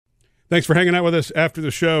Thanks for hanging out with us after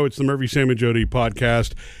the show. It's the Murphy, Sam, and Jody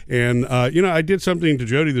podcast. And, I did something to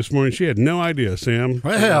Jody this morning. She had no idea, Sam,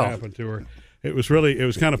 what happened to her. It was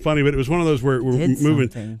kind of funny, but it was one of those where we're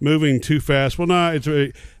moving too fast. Well,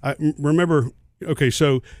 no, I remember, okay,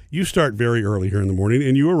 so you start very early here in the morning,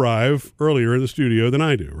 and you arrive earlier in the studio than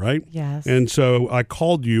I do, right? Yes. And so I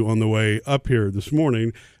called you on the way up here this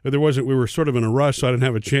morning, but we were sort of in a rush, so I didn't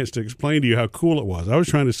have a chance to explain to you how cool it was. I was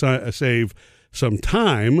trying to save some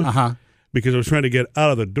time because I was trying to get out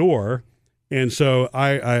of the door, and so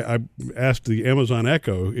I asked the Amazon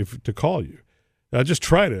Echo to call you. I just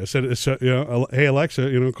tried it. I said, hey,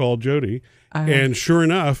 Alexa, call Jody. And sure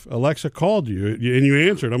enough, Alexa called you, and you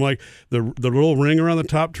answered. I'm like, the little ring around the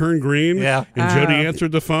top turned green, and Jody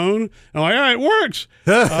answered the phone. I'm like, it works.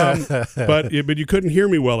 But you couldn't hear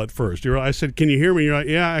me well at first. I said, can you hear me? You're like,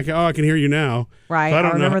 yeah, I can hear you now. Right, So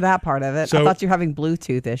I remember that part of it. So, I thought you were having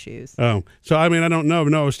Bluetooth issues. Oh, so I don't know.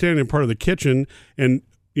 No, I was standing in part of the kitchen, and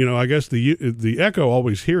I guess the Echo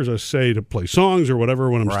always hears us say to play songs or whatever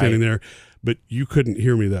when I'm standing there. But you couldn't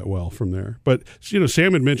hear me that well from there. But,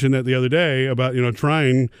 Sam had mentioned that the other day about,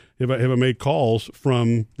 trying, have I made calls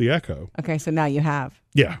from the Echo. Okay, so now you have.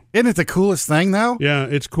 Yeah. Isn't it the coolest thing, though? Yeah,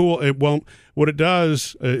 it's cool. What it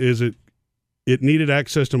does is it needed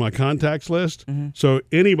access to my contacts list. Mm-hmm. So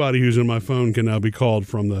anybody who's in my phone can now be called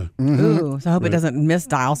from the... Mm-hmm. Ooh, so I hope it doesn't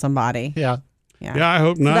misdial somebody. Yeah. Yeah, I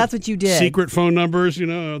hope not. So that's what you did. Secret phone numbers,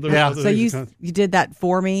 So you did that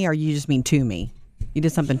for me, or you just mean to me? You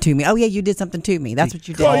did something to me. Oh, yeah, you did something to me. That's what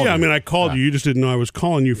you did. Well, yeah, I called you. You just didn't know I was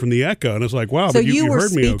calling you from the Echo. And it's like, wow, so but you were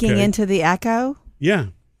heard me okay. speaking into the Echo? Yeah.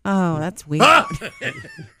 Oh, that's weird.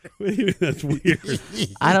 That's weird.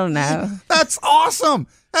 I don't know. That's awesome.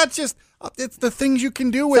 That's just, it's the things you can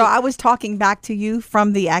do with So I was talking back to you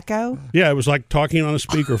from the Echo? Yeah, it was like talking on a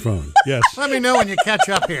speakerphone. Yes. Let me know when you catch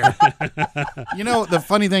up here. The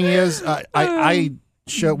funny thing is, I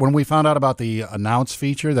when we found out about the announce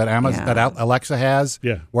feature that that Alexa has,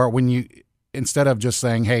 where when you instead of just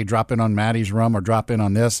saying, "Hey, drop in on Maddie's room" or "drop in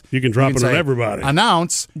on this," you can drop in on everybody.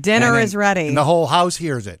 Announce dinner is ready, and the whole house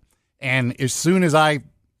hears it. And as soon as I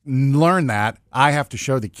learn that, I have to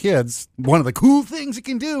show the kids one of the cool things it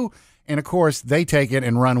can do, and of course they take it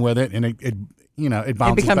and run with it, and it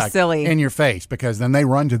bounces becomes back silly in your face because then they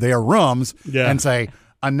run to their rooms and say,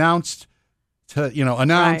 "Announced to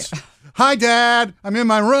announce." Right. Hi, Dad, I'm in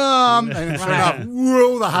my room. And sure enough,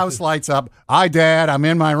 whoa, the house lights up. Hi, Dad, I'm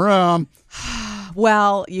in my room.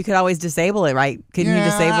 Well, you could always disable it, right? Couldn't you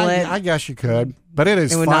disable it? I guess you could. But it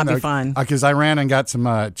is fun. It would not be fun. Because I ran and got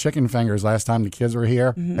some chicken fingers last time the kids were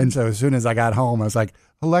here. Mm-hmm. And so as soon as I got home, I was like,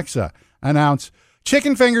 Alexa, announce,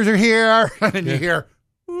 chicken fingers are here. And you hear,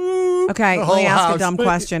 okay, let me ask a dumb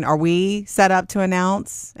question. Are we set up to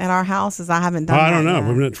announce at our house? As I haven't done that. I don't know. Yet.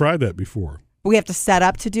 We've not tried that before. We have to set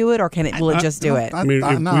up to do it, or will it just do it? I'm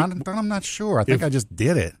not sure. I think I just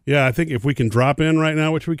did it. Yeah, I think if we can drop in right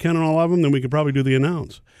now, which we can on all of them, then we could probably do the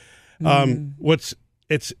announce.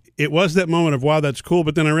 It was that moment of, wow, that's cool,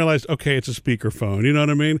 but then I realized, okay, it's a speakerphone. You know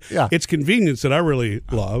what I mean? Yeah. It's convenience that I really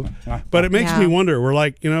love, but it makes me wonder. We're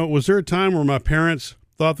like, was there a time where my parents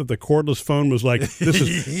thought that the cordless phone was like, this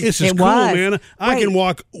is cool, man. I can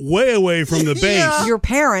walk way away from the base. Your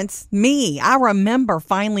parents, me, I remember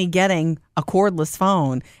finally getting a cordless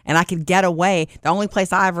phone, and I could get away. The only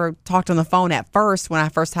place I ever talked on the phone at first, when I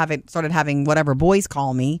first started having whatever boys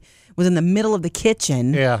call me, was in the middle of the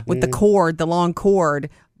kitchen with the long cord.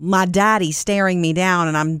 My daddy staring me down,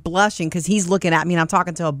 and I'm blushing because he's looking at me, and I'm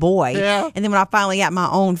talking to a boy. Yeah. And then when I finally got my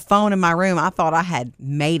own phone in my room, I thought I had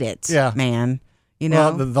made it, man.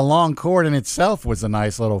 Well, the long cord in itself was a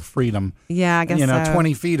nice little freedom. Yeah, I guess so.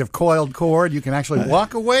 20 feet of coiled cord. You can actually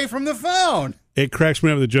walk away from the phone. It cracks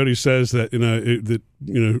me up that Jody says that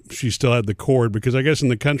she still had the cord because I guess in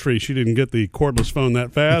the country she didn't get the cordless phone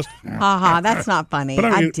that fast. That's not funny. But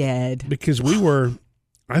I did because we were.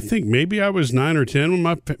 I think maybe I was 9 or 10 when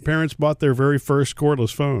my parents bought their very first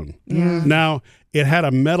cordless phone. Yeah. Now, it had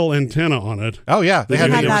a metal antenna on it. Oh, yeah. They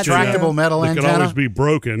had a retractable metal antenna. It could always be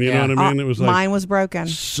broken. You know what I mean? It was like mine was broken.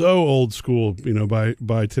 So old school,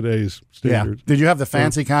 by today's standards. Yeah. Did you have the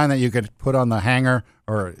fancy kind that you could put on the hanger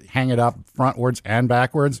or hang it up frontwards and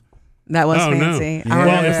backwards? That was fancy. No.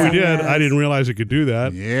 Well, if we did, I didn't realize it could do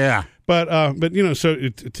that. Yeah. But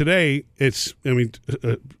today it's,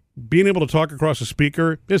 being able to talk across a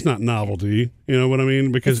speaker is not novelty. You know what I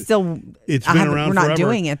mean? Because it's been around We're forever. not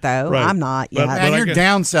doing it, though. Right. I'm not yet. And you're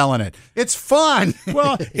downselling it. It's fun.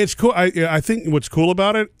 Well, it's cool. I think what's cool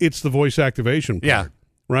about it, it's the voice activation part. Yeah.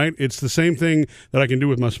 Right? It's the same thing that I can do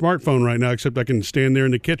with my smartphone right now, except I can stand there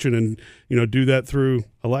in the kitchen and, do that through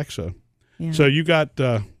Alexa. Yeah. So you got,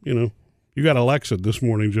 You got Alexa this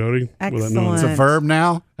morning, Jody. Excellent. It's a verb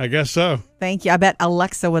now? I guess so. Thank you. I bet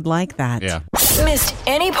Alexa would like that. Yeah. Missed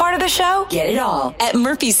any part of the show? Get it all at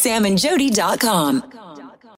murphysamandjody.com.